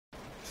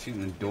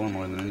shooting the door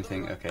more than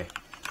anything. Okay.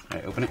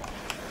 Alright, open it.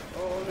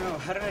 Oh no,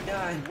 how did I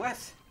die? What?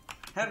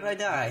 How did I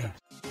die?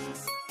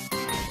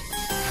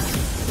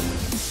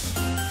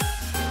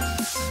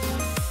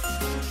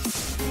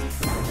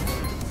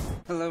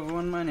 Hello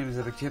everyone, my name is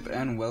EVGA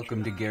and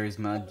welcome to Garry's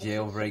Mod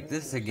Jailbreak.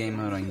 This is a game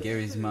mode on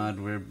Garry's Mod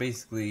where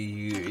basically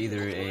you're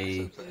either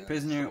a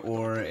prisoner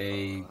or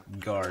a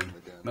guard.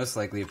 Most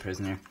likely a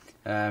prisoner.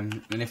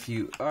 And if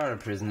you are a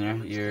prisoner,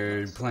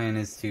 your plan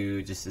is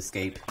to just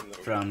escape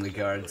from the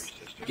guards,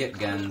 get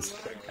guns,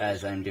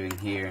 as I'm doing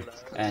here,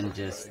 and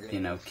just, you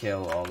know,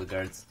 kill all the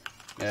guards.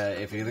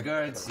 If you're the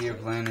guards, your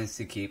plan is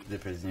to keep the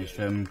prisoners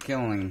from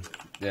killing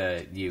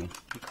you.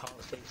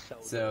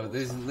 So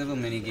there's little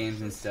mini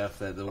games and stuff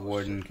that the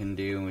warden can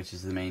do, which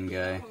is the main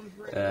guy.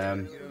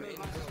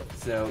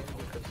 So,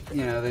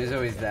 you know, there's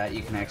always that.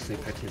 You can actually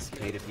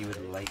participate if you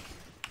would like.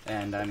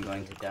 And I'm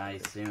going to die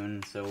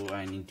soon, so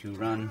I need to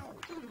run.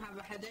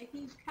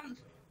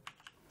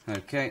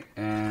 Okay,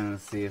 and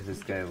let's see if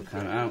this guy will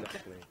come out.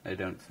 I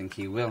don't think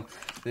he will.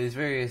 There's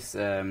various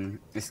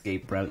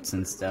escape routes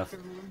and stuff.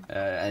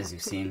 As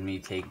you've seen me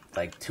take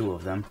like 2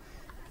 of them.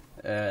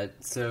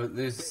 So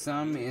there's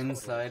some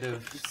inside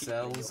of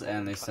cells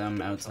and there's some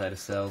outside of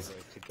cells.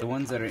 The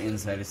ones that are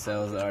inside of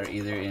cells are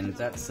either in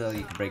that cell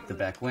you can break the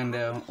back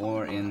window,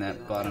 or in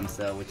that bottom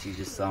cell which you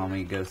just saw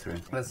me go through.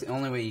 That's the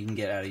only way you can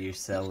get out of your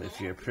cell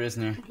if you're a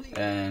prisoner,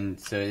 and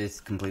so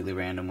it's completely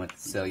random what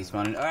cell you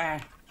spawn in.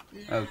 Ah!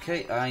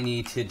 Okay, I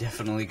need to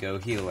definitely go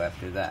heal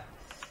after that.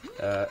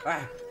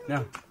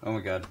 No! Oh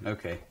my god,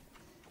 okay.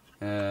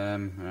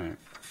 Alright.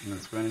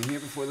 Let's run in here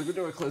before the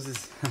door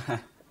closes.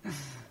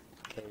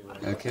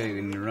 Okay, we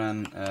need to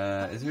run.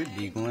 Is there a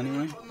deagle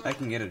anywhere? I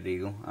can get a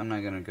deagle. I'm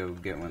not gonna go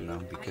get one though,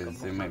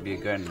 because there might be a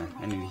guard in there.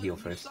 I need to heal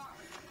first.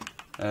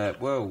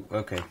 Whoa,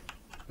 okay.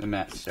 The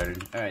match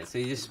started. Alright, so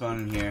you just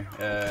spawn in here.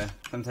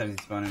 Sometimes you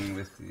spawn in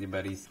with your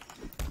buddies.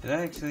 Did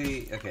I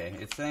actually... Okay,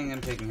 it's saying I'm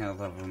taking health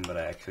off of them, but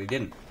I actually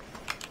didn't.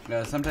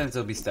 Sometimes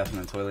there'll be stuff in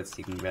the toilets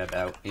you can grab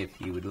out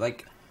if you would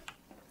like.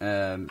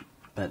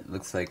 But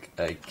looks like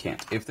I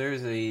can't. If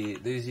there's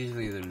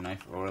usually either a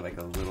knife or like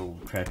a little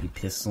crappy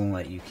pistol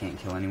that you can't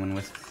kill anyone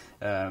with.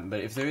 But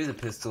if there is a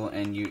pistol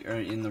and you are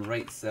in the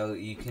right cell,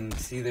 you can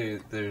see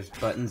there's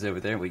buttons over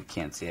there. Well, you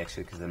can't see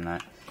actually because I'm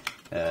not.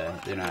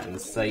 They're not in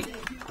sight.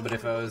 But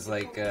if I was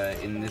like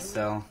in this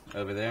cell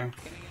over there,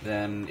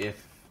 then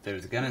if there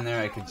was a gun in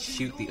there, I could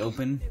shoot the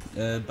open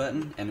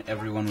button and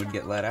everyone would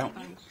get let out.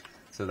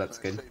 So that's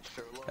good.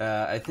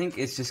 I think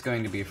it's just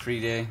going to be a free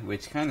day,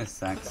 which kind of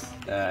sucks.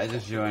 I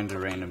just joined a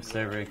random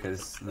server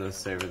because the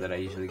server that I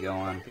usually go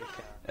on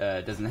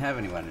doesn't have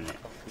anyone in it.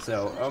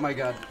 So, oh my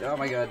god, no,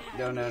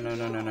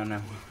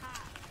 no.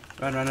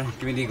 Run,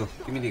 give me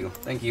deagle,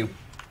 thank you.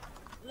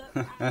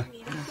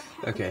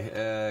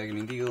 Okay, give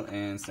me deagle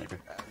and sniper.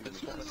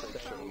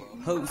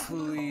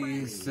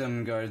 Hopefully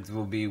some guards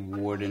will be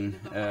warden,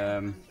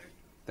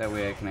 that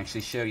way I can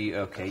actually show you.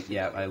 Okay,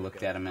 yeah, I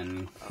looked at him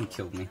and he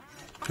killed me.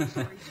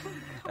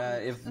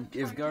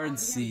 If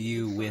guards see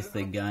you with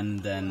a gun,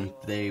 then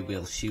they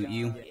will shoot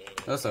you.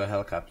 Also a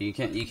helicopter. You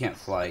can't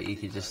fly. You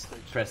can just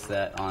press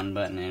that on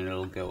button and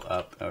it'll go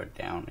up or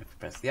down if you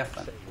press the F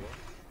button.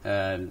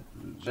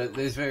 But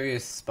there's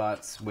various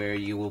spots where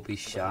you will be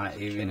shot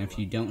even if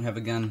you don't have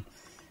a gun.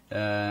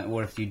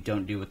 Or if you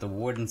don't do what the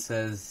warden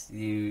says,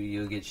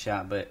 you'll get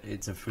shot, but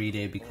it's a free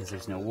day because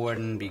there's no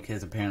warden,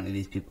 because apparently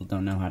these people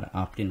don't know how to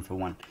opt in for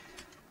one.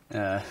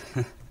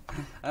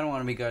 I don't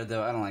want to be guard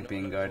though. I don't like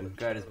being guard.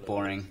 Guard is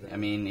boring. I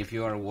mean, if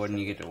you are a warden,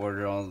 you get to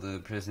order all the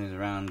prisoners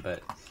around,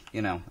 but,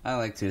 you know, I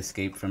like to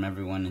escape from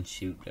everyone and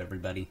shoot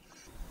everybody.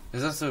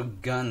 There's also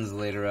guns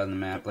later on the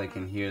map, like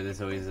in here,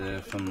 there's always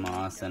a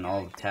FAMAS, and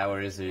all the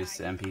towers, there's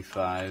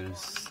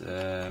MP5s,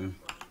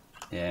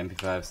 yeah,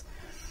 MP5s.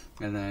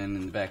 And then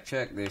in the back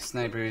check, there's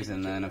snipers,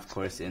 and then, of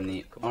course, in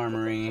the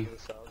armory,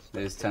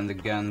 there's tons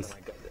of guns.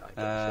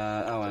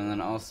 Oh, and then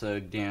also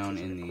down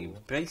in the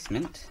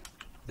basement,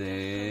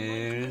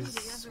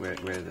 there's... Where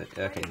is it?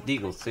 Okay,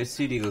 deagles. There's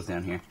 2 deagles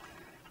down here.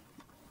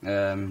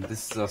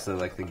 This is also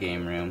like the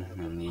game room,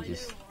 and you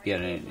just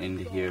get it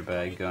into here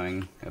by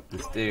going up the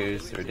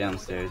stairs, or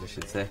downstairs, I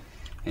should say.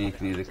 And you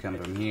can either come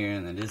from here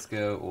in the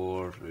disco,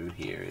 or through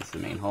here is the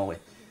main hallway.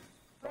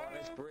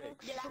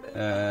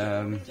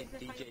 I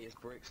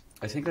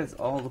think that's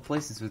all the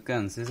places with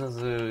guns. There's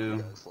also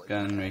a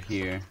gun right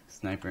here,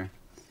 sniper.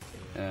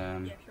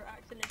 And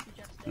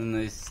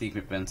there's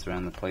secret vents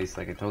around the place,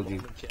 like I told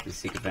you. There's a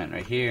secret vent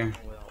right here,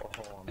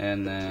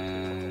 and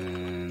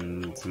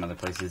then some other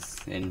places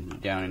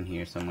down in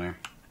here somewhere.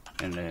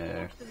 And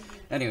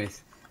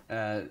anyways,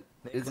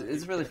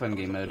 it's a really fun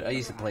game mode. I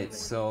used to play it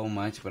so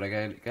much, but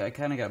I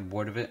kind of got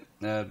bored of it.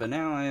 But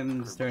now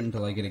I'm starting to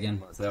like it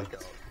again. So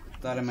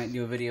thought I might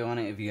do a video on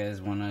it if you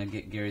guys want to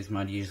get Garry's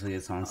Mod. Usually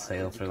it's on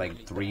sale for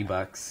like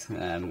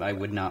 $3. I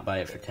would not buy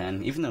it for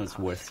 10, even though it's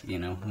worth, you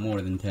know,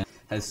 more than 10.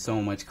 Has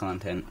so much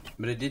content.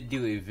 But I did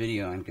do a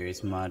video on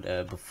Garry's Mod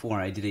before.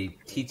 I did a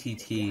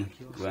TTT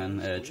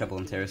when Trouble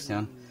in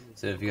Terrorstown.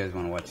 So if you guys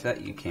want to watch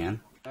that, you can.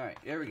 Alright,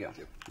 here we go.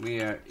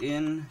 We are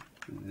in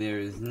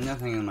there's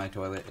nothing in my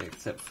toilet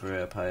except for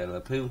a pile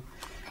of poo.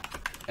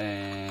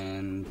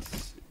 And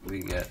we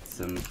got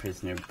some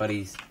prisoner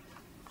buddies.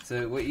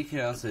 So what you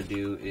could also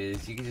do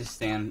is you could just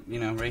stand, you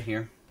know, right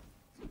here.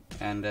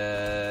 And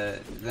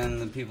then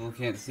the people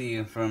can't see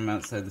you from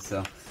outside the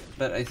cell.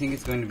 But I think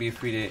it's going to be a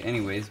free day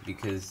anyways,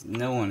 because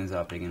no one is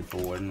opting in for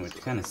Warden, which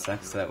kind of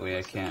sucks. That way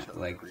I can't,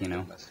 like, you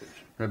know,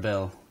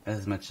 rebel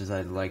as much as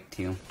I'd like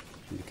to.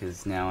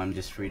 Because now I'm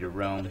just free to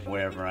roam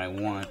wherever I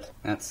want.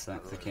 That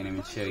sucks. I can't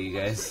even show you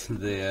guys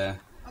the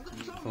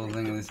full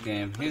thing of this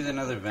game. Here's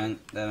another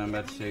vent that I'm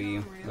about to show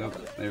you. Oh,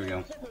 there we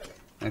go.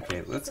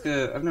 Okay, let's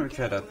go. I've never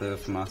tried out the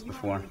FAMAS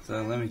before,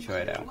 so let me try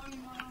it out.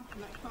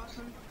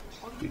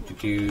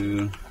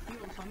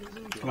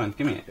 Come on,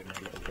 give me it.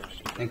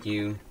 Thank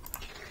you.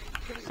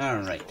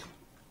 Alright.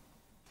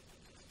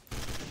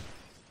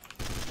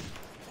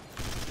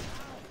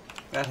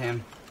 Got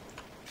him.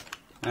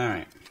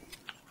 Alright.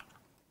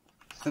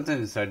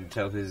 Sometimes it's hard to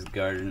tell who's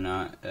guard or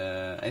not.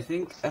 I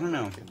don't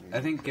know. I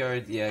think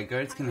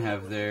guards can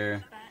have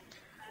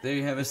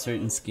they have a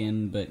certain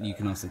skin, but you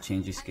can also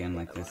change your skin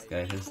like this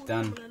guy has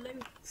done.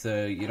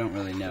 So you don't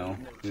really know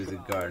who's a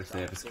guard if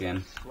they have a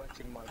skin.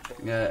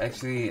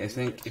 Actually, I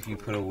think if you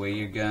put away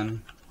your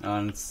gun,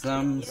 on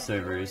some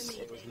servers,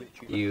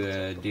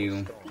 you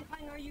do.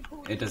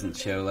 It doesn't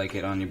show like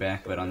it on your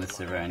back, but on this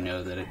server I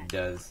know that it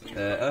does.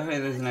 Oh hey,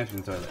 there's a knife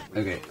in the toilet.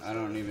 Okay, I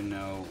don't even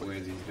know where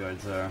these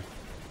guards are.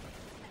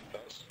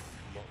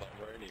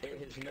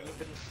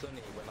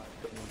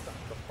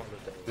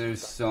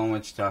 There's so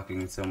much talking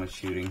and so much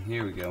shooting.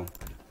 Here we go.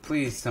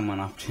 Please, someone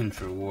opt in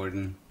for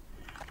Warden.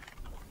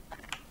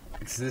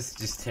 This is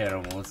just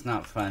terrible. It's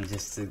not fun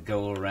just to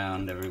go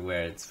around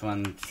everywhere. It's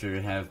fun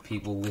to have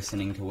people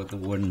listening to what the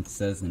Warden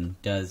says and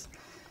does.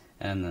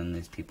 And then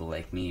there's people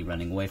like me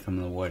running away from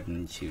the Warden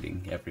and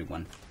shooting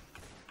everyone.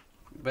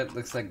 But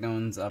looks like no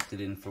one's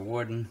opted in for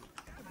Warden.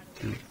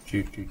 Do.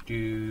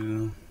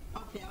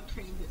 Okay, I'll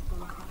change it for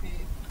like, okay.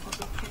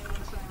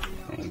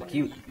 Thank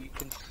you. You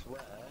can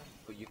swear,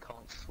 but you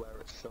can't swear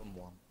at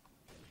someone.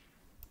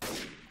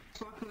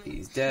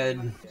 He's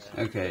dead.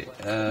 Okay,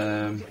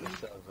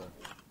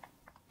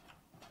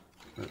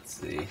 let's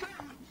see.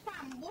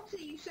 Fam, what are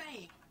you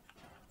saying?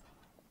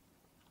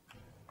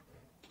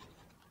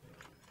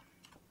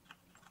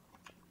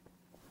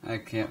 I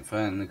can't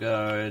find the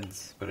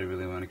guards, but I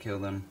really want to kill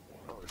them.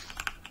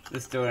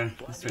 This door's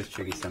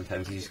tricky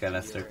sometimes. You just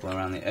gotta circle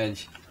around the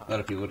edge. A lot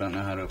of people don't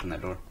know how to open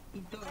that door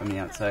from the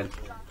outside.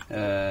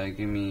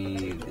 Give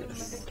me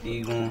this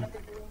eagle.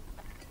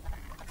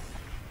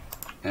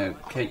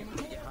 Okay.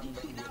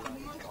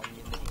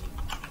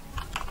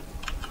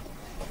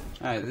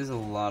 Alright, there's a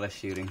lot of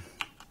shooting.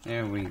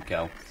 There we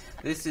go.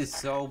 This is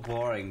so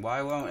boring.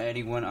 Why won't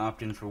anyone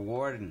opt in for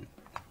Warden?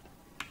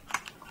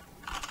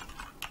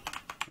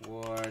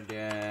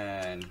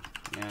 Warden.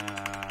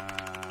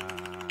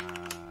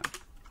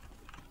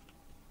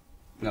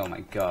 Oh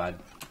my god.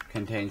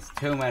 Contains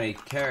too many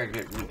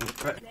characters.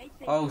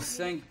 Oh,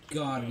 thank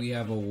god we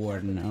have a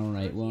Warden.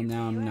 Alright, well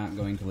now I'm not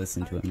going to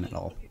listen to him at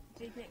all.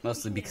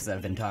 Mostly because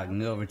I've been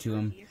talking over to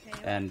him,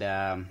 and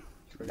I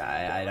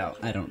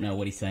don't know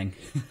what he's saying.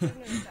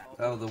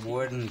 Oh, the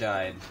Warden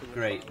died.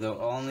 Great. The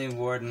only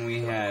Warden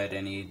we had,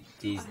 and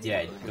he's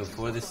dead.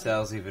 Before the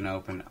cell's even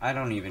open. I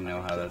don't even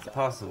know how that's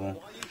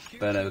possible,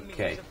 but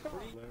okay.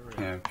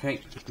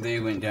 Okay,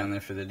 they went down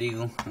there for the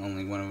deagle.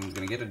 Only one of them's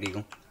gonna get a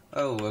deagle.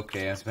 Oh,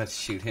 okay, I was about to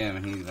shoot him,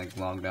 and he, like,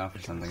 logged off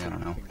or something, I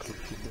don't know.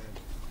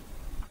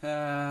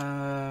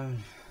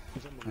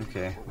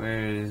 Okay,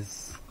 where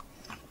is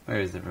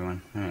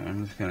everyone? Alright,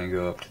 I'm just gonna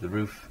go up to the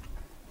roof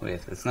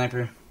with the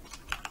sniper,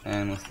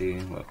 and we'll see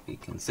what we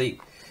can see.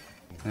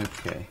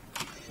 Okay.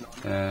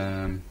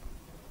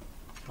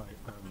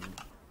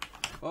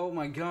 Oh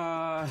my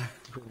god!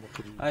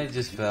 I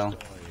just fell.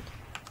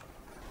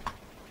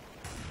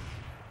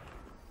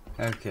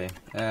 Okay,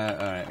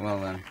 alright, well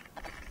then.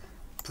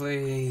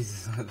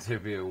 Please, let there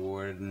be a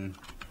Warden.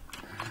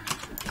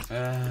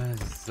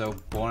 It's so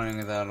boring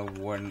without a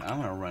Warden.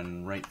 I'm gonna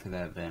run right for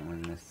that vent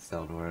when this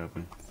cell door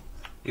opens.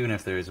 Even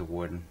if there is a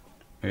Warden.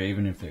 Or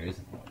even if there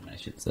isn't a Warden, I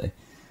should say.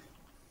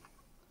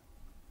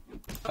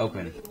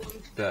 Open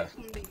the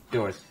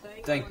doors.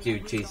 Thank you,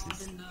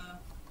 Jesus.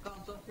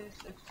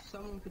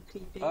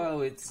 Oh,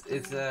 it's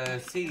a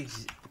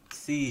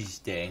siege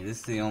day. This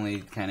is the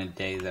only kind of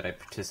day that I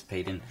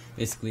participate in.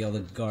 Basically, all the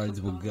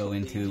guards will go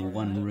into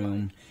one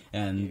room,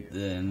 and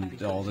then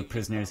all the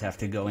prisoners have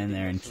to go in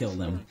there and kill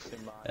them.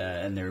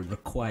 And they're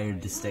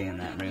required to stay in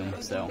that room,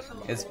 so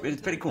it's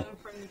pretty cool.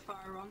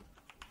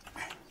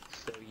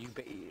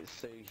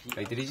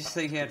 Wait, did he just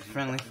say he had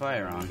friendly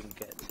fire on?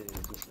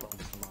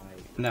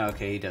 No,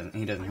 okay, he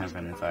doesn't have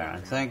friendly fire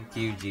on. Thank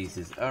you,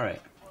 Jesus.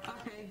 Alright.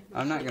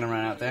 I'm not gonna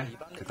run out there,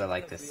 because I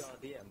like this.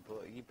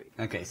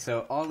 Okay,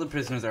 so all the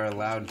prisoners are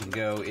allowed to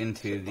go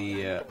into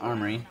the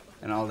armory,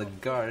 and all the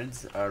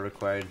guards are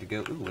required to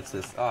go... Ooh, what's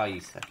this? Oh, you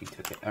suck, you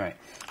took it. Alright,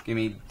 give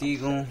me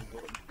deagle,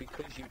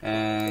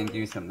 and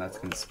give me something that's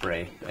gonna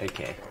spray.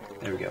 Okay,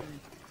 there we go.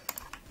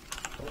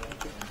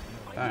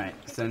 Alright,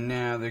 so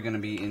now they're gonna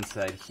be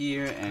inside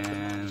here,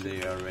 and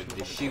they are ready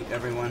to shoot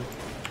everyone.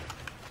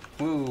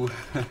 Woo!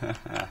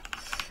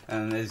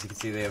 And as you can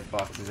see, they have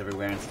boxes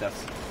everywhere and stuff.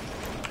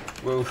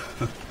 Whoa!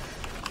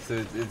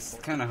 So it's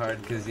kind of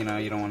hard because, you know,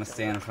 you don't want to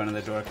stand in front of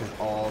the door because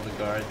all the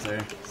guards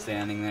are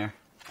standing there.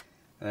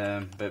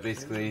 But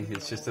basically,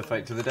 it's just a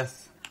fight to the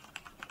death.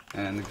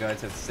 And the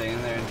guards have to stay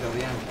in there until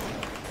the end.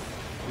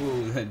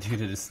 Ooh, that dude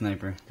had a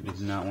sniper. I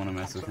did not want to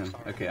mess with him.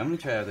 Okay, I'm gonna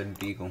try out the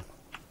deagle.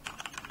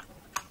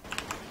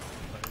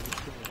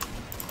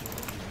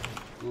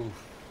 Ooh,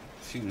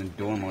 shooting the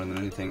door more than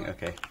anything.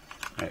 Okay,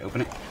 alright, open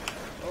it.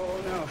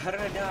 Oh no, how did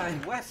I die?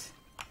 What?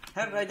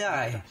 How did I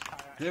die?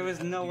 There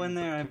was no one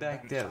there. I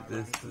backed out.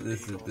 This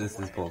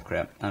is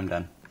bullcrap. I'm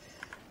done.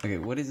 Okay,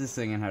 what is this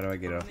thing and how do I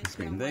get it off the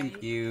screen?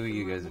 Thank you.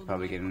 You guys are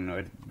probably getting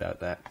annoyed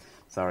about that.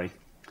 Sorry.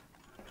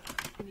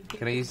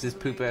 Can I use this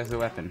poop as a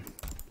weapon?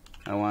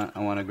 I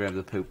want to grab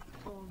the poop.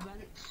 Or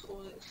vents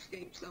or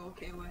escapes that are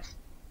KOS.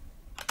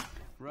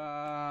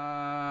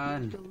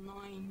 Run! Until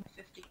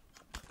 9:50.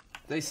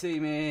 They see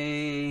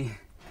me.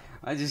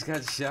 I just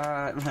got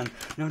shot. Run!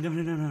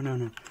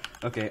 No.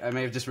 Okay, I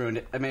may have just ruined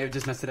it. I may have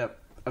just messed it up.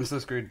 I'm so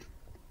screwed.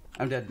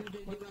 I'm dead.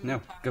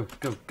 No, go.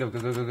 Okay,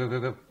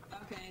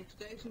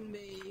 today's gonna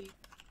be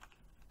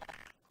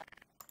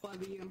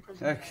 5 years in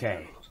prison.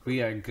 Okay,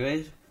 we are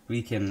good.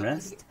 We can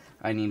rest.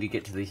 I need to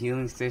get to the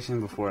healing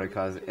station before I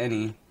cause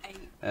any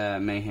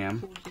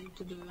mayhem.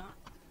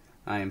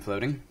 I am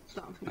floating.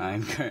 I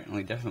am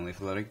currently definitely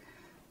floating.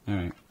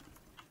 Alright.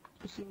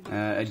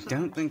 I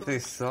don't think they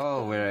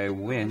saw where I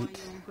went.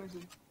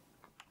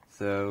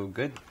 So,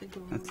 good.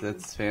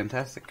 That's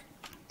fantastic.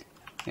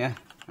 Yeah.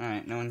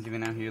 Alright, no one's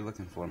even out here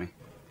looking for me.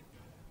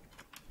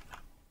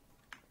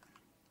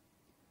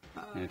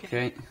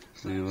 Okay,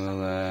 we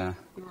will, I'm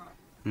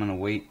gonna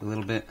wait a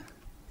little bit,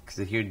 because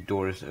I hear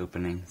doors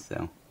opening,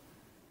 so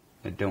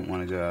I don't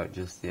want to go out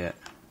just yet.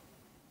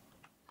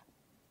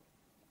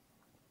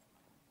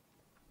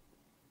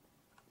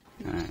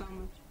 Alright,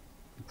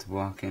 let's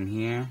walk in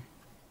here.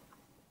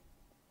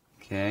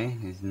 Okay,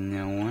 there's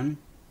no one.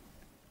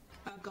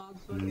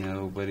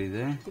 Nobody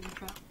there.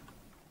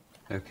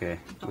 Okay,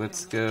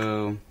 let's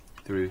go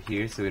through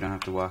here so we don't have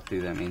to walk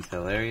through that main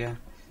cell area.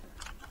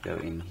 Go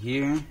in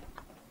here.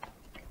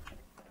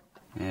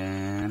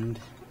 And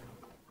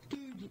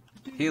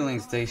healing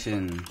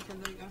station.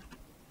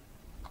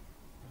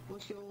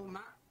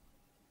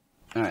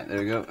 Alright, there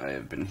we go. I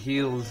have been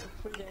healed.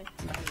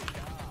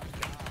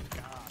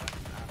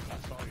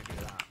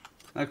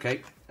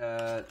 Okay,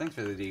 thanks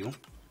for the deagle.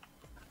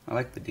 I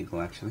like the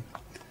deagle, actually.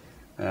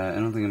 I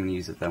don't think I'm gonna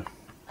use it, though.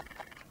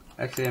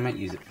 Actually, I might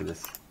use it for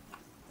this.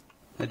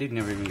 That dude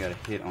never even got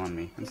a hit on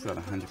me. I'm still at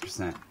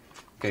 100%.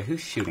 Okay, who's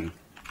shooting?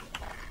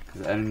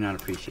 Because I do not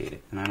appreciate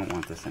it, and I don't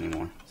want this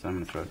anymore, so I'm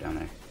gonna throw it down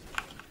there.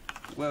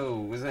 Whoa,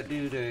 was that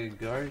dude a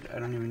guard? I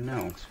don't even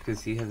know,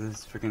 because he has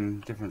this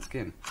freaking different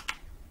skin.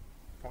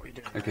 What are you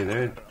doing? Okay,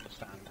 there. I don't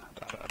understand.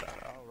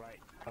 Oh, right.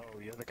 Oh,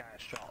 you're the guy I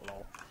shot,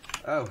 lol.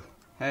 Oh,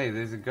 hey,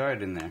 there's a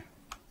guard in there.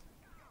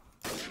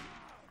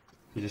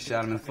 You just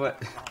shot him in the foot.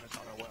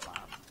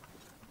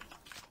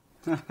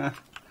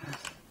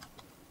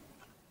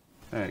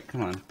 Alright,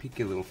 come on, peek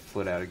your little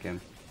foot out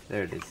again.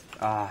 There it is.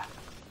 Ah.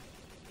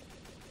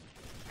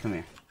 Come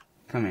here.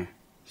 Come here.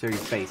 Show your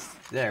face.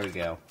 There we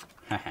go.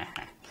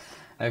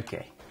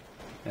 Okay.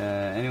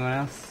 Anyone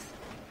else?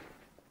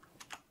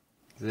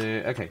 Is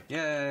there... Okay.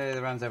 Yay,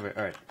 the round's over.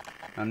 Alright.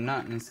 I'm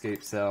not in an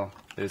escape cell.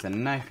 There's a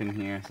knife in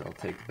here, so I'll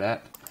take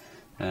that.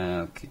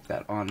 I'll keep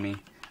that on me.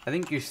 I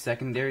think your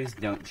secondaries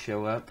don't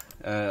show up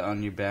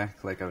on your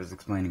back, like I was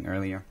explaining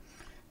earlier.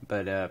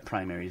 But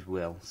primaries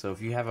will. So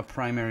if you have a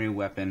primary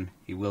weapon,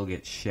 you will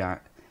get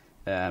shot,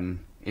 even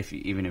if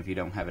you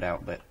don't have it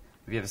out. But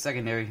if you have a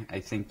secondary, I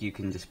think you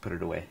can just put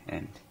it away,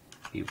 and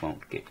you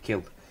won't get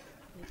killed.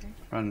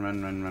 Run.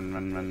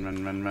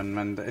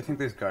 I think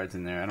there's guards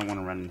in there. I don't want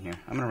to run in here.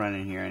 I'm going to run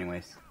in here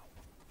anyways.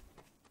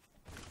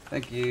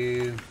 Thank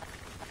you.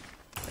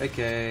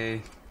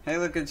 Okay. Hey,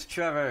 look, it's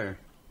Trevor.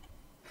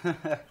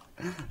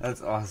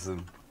 That's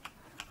awesome.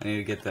 I need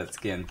to get that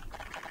skin.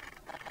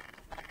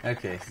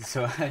 Okay,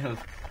 so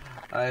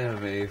I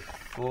have a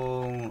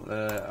full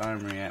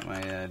armory at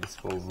my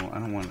disposal. I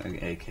don't want an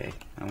AK.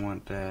 I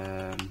want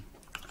a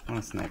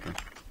sniper.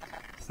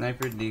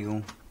 Sniper,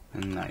 deagle,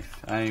 and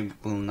knife. I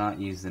will not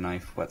use the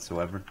knife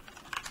whatsoever,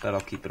 but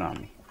I'll keep it on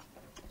me.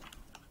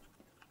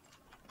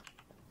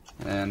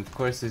 And of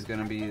course there's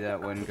gonna be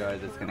that one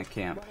guard that's gonna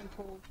camp.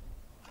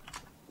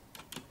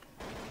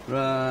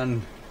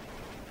 Run!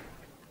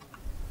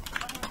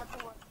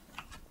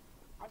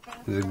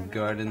 There's a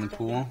guard in the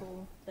pool.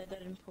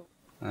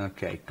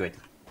 Okay, good.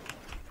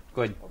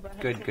 Good.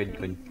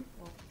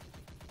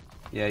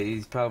 Yeah,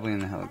 he's probably in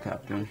the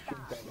helicopter.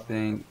 I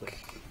think.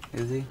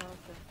 Is he?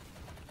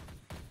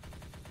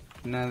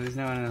 No, there's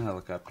no one in the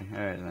helicopter.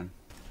 Alright then.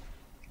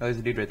 Oh, there's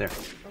a dude right there.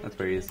 That's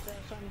where he is.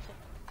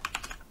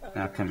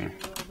 Now come here.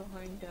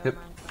 Yep.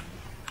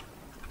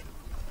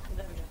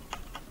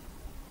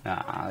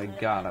 Ah, I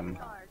got him.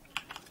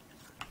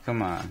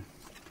 Come on.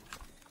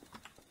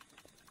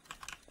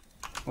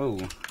 Whoa.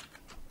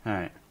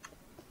 Alright.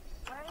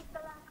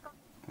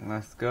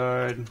 Last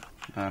guard.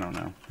 I don't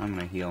know. I'm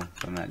gonna heal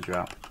from that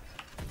drop.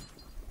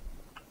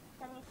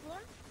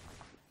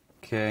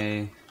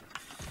 Okay.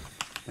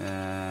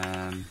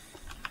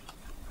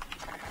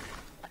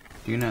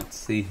 Do not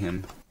see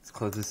him. Let's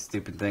close this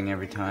stupid thing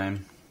every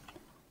time.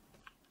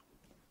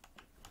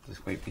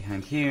 Just wait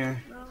behind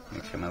here.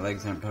 Make sure my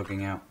legs aren't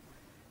poking out.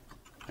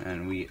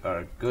 And we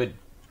are good.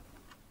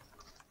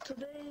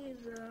 Today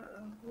is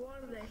war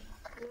day.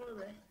 War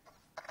day.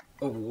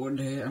 Oh, war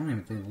day? I don't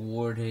even think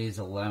war day is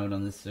allowed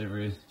on this server.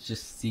 It's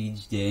just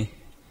siege day.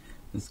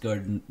 This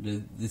garden.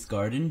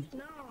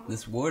 No.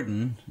 This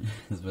warden. I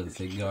was about to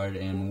say guard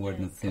and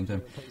warden at the same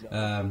time.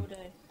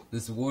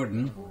 This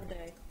warden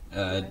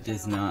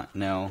does not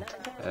know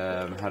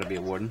how to be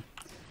a warden.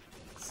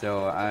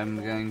 So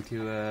I'm going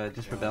to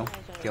just rebel,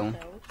 kill him,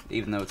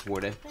 even though it's war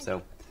day.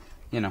 So,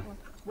 you know.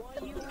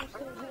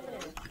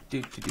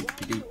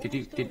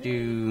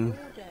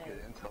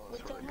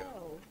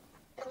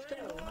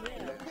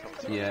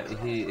 Yeah,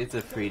 it's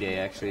a free day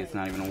actually. It's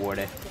not even a war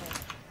day.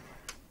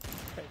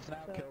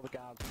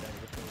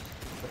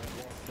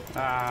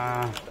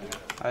 Ah,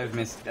 I've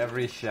missed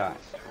every shot.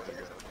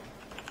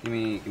 Give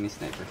me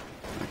sniper.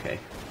 Okay,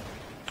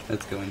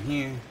 let's go in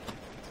here.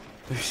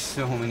 There's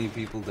so many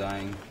people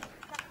dying.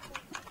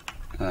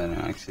 No,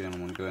 actually, I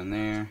don't want to go in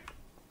there.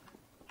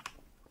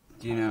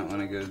 Do you not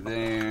want to go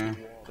there?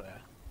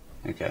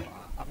 Okay.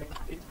 I mean,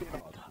 it's been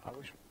odd. I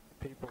wish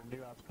people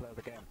knew how to play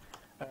the game.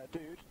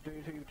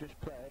 Dude who just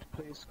played,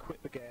 please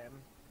quit the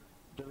game.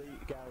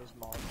 Delete Garry's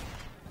mod,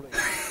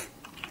 please.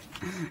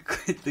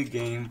 Quit the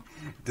game.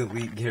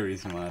 Delete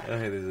Garry's mod. Oh,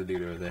 hey, there's a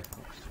dude over there.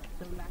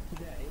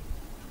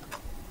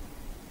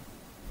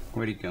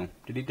 Where'd he go?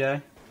 Did he die?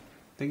 I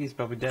think he's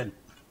probably dead.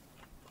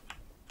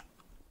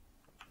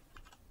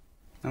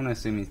 I'm gonna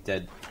assume he's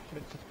dead.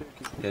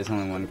 There's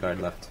only one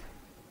guard left.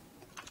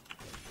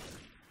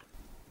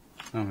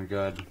 Oh my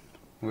god.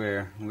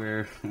 Where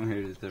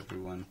is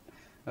everyone?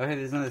 Oh hey,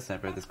 there's another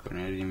sniper at this corner.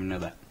 I didn't even know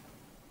that.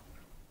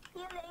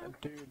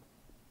 Dude.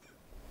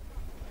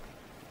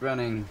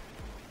 Running.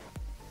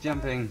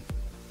 Jumping.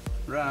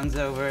 Round's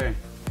over.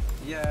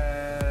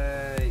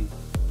 Yay!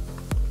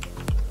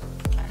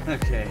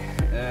 Okay,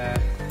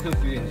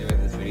 hope you enjoyed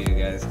this video,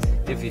 guys.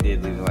 If you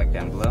did, leave a like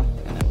down below,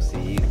 and I will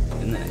see you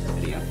in the next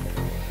video.